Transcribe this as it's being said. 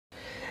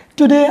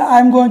Today I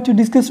am going to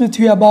discuss with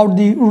you about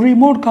the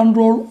remote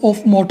control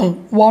of motor.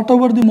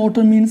 Whatever the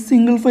motor means,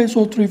 single phase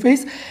or three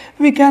phase,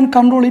 we can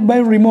control it by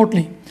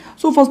remotely.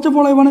 So first of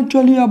all, I want to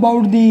tell you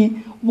about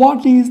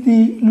what is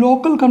the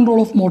local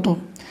control of motor.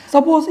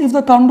 Suppose if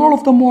the control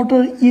of the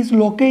motor is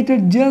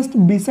located just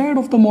beside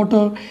of the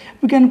motor,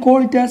 we can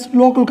call it as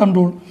local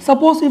control.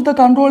 Suppose if the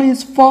control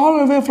is far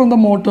away from the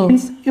motor,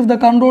 means if the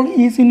control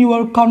is in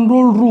your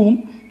control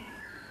room,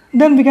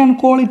 then we can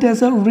call it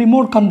as a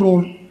remote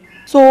control.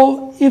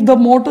 So if the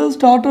motor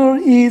starter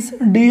is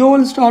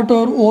d.o.l starter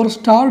or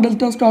star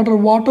delta starter,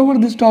 whatever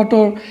the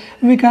starter,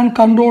 we can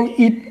control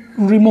it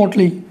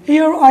remotely.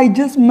 Here I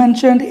just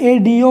mentioned a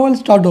d.o.l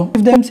starter.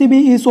 If the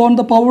MCB is on,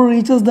 the power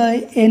reaches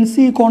the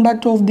NC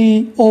contact of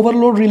the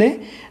overload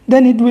relay,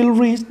 then it will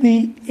reach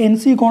the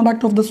NC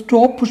contact of the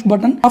stop push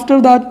button.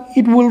 After that,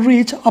 it will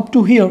reach up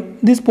to here,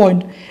 this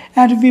point.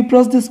 And if we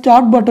press the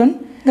start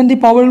button, then the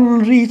power will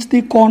reach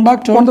the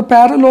contactor. On the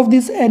parallel of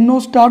this NO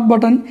start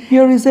button,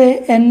 here is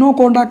a NO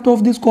contact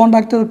of this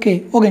contactor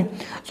K. Okay,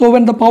 so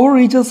when the power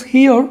reaches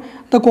here,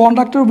 the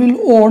contactor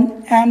will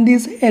on and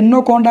this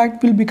NO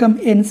contact will become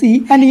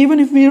NC. And even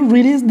if we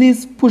release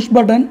this push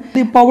button,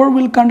 the power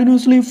will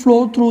continuously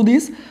flow through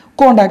this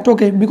contact,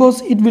 okay,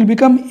 because it will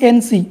become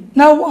NC.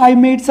 Now I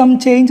made some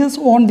changes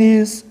on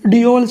this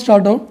d.o.l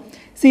starter.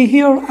 See,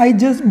 here I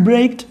just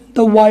braked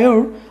the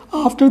wire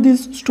after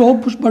this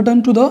stop push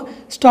button to the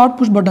start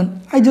push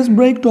button. I just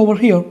braked over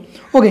here,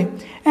 okay,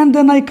 and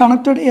then I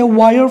connected a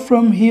wire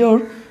from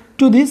here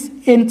to this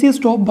NC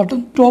stop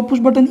button. Stop push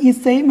button is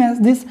same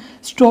as this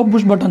stop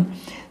push button.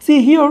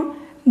 See, here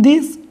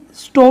this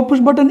stop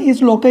push button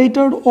is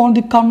located on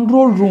the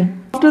control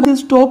room. After this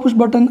stop push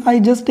button,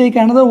 I just take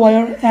another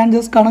wire and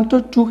just connect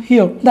it to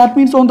here. That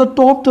means on the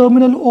top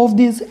terminal of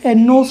this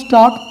NO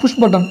start push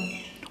button.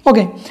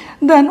 Okay,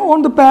 then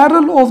on the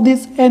parallel of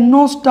this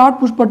NO start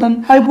push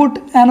button, I put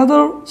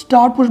another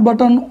start push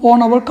button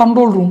on our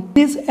control room.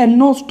 This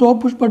NO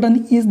stop push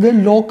button is the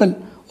local.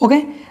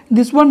 Okay,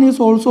 this one is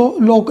also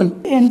local.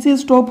 NC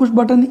stop push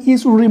button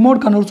is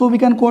remote control, so we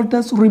can call it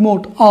as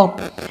remote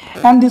R.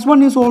 And this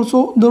one is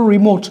also the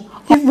remote.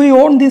 If we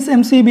on this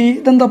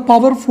MCB, then the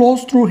power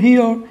flows through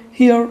here,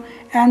 here,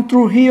 and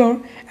through here,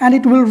 and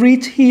it will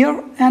reach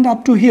here and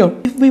up to here.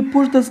 If we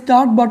push the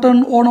start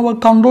button on our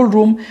control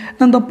room,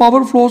 then the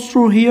power flows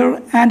through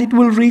here and it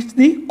will reach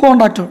the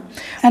contactor.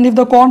 And if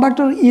the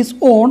contactor is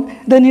on,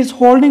 then its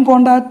holding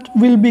contact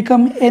will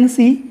become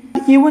NC.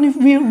 Even if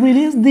we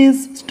release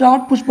this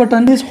start push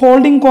button, this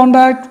holding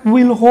contact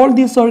will hold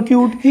the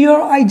circuit. Here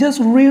I just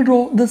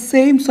redraw the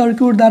same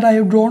circuit that I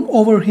have drawn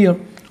over here.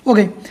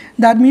 Okay,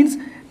 that means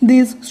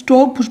these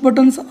stop push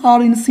buttons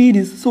are in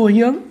series. So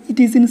here it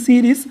is in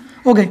series.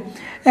 Okay,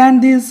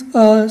 and these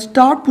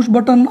start push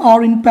button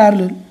are in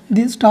parallel.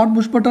 This start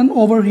push button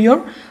over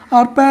here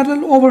are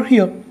parallel over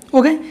here.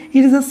 Okay,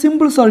 it is a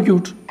simple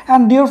circuit.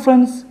 And dear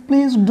friends,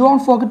 please don't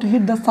forget to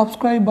hit the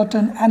subscribe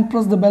button and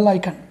press the bell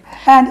icon.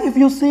 And if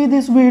you see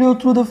this video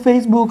through the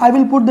Facebook, I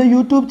will put the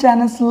YouTube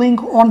channel's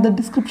link on the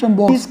description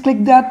box. Please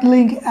click that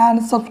link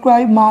and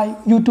subscribe my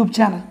YouTube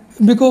channel,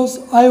 because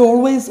I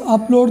always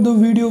upload the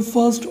video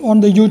first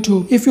on the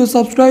YouTube. If you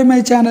subscribe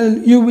my channel,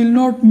 you will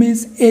not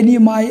miss any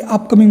of my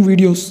upcoming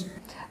videos.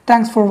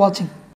 Thanks for watching.